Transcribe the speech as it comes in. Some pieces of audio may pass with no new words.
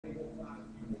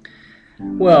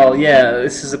Well, yeah,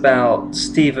 this is about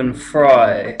Stephen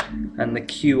Fry and the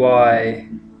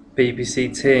QI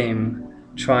BBC team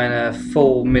trying to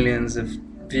fool millions of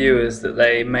viewers that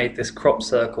they made this crop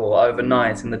circle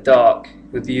overnight in the dark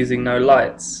with using no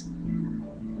lights.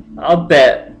 I'll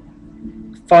bet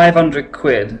 500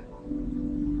 quid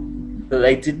that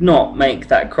they did not make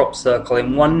that crop circle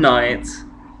in one night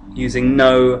using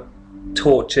no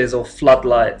torches or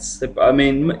floodlights. I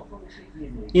mean,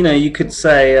 you know, you could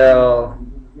say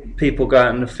people go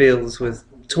out in the fields with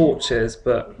torches,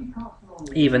 but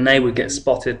even they would get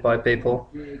spotted by people.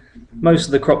 Most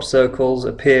of the crop circles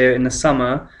appear in the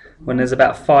summer when there's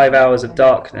about 5 hours of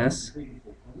darkness,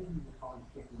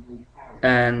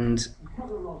 and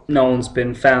no one's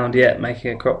been found yet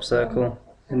making a crop circle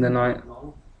in the night.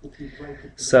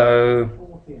 So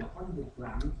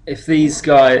if these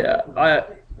guys,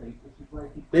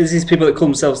 there's these people that call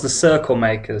themselves the circle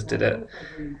makers did it,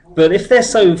 but if they're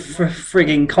so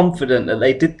frigging confident that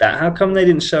they did that, how come they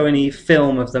didn't show any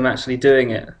film of them actually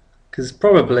doing it? Because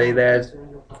probably they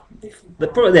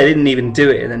didn't even do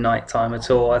it in the night time at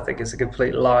all. I think it's a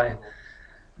complete lie.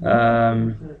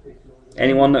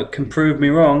 Anyone that can prove me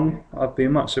wrong, I'd be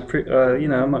much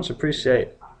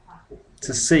appreciate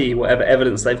to see whatever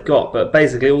evidence they've got. But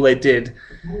basically all they did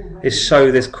is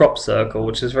show this crop circle,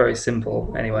 which is very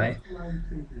simple anyway,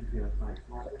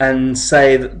 and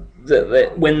say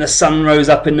that when the sun rose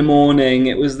up in the morning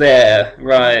it was there.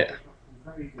 Right,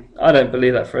 I don't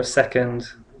believe that for a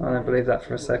second.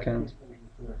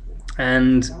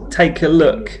 And take a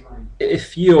look,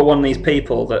 if you're one of these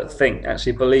people that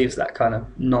actually believes that kind of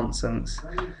nonsense,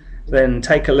 then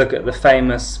take a look at the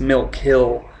famous Milk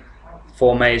Hill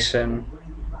formation,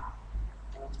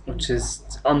 which is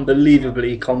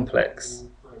unbelievably complex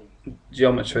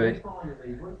geometry,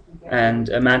 and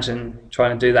imagine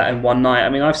trying to do that in one night. I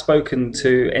mean, I've spoken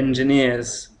to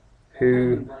engineers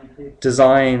who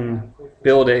design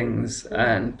buildings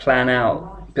and plan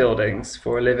out buildings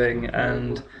for a living,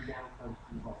 and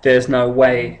there's no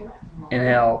way in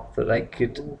hell that they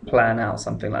could plan out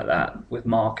something like that with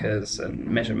markers and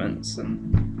measurements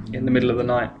and in the middle of the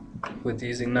night with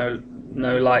using no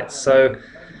lights. So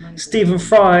Stephen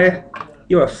Fry,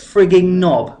 you're a frigging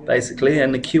knob, basically,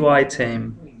 and the QI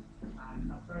team.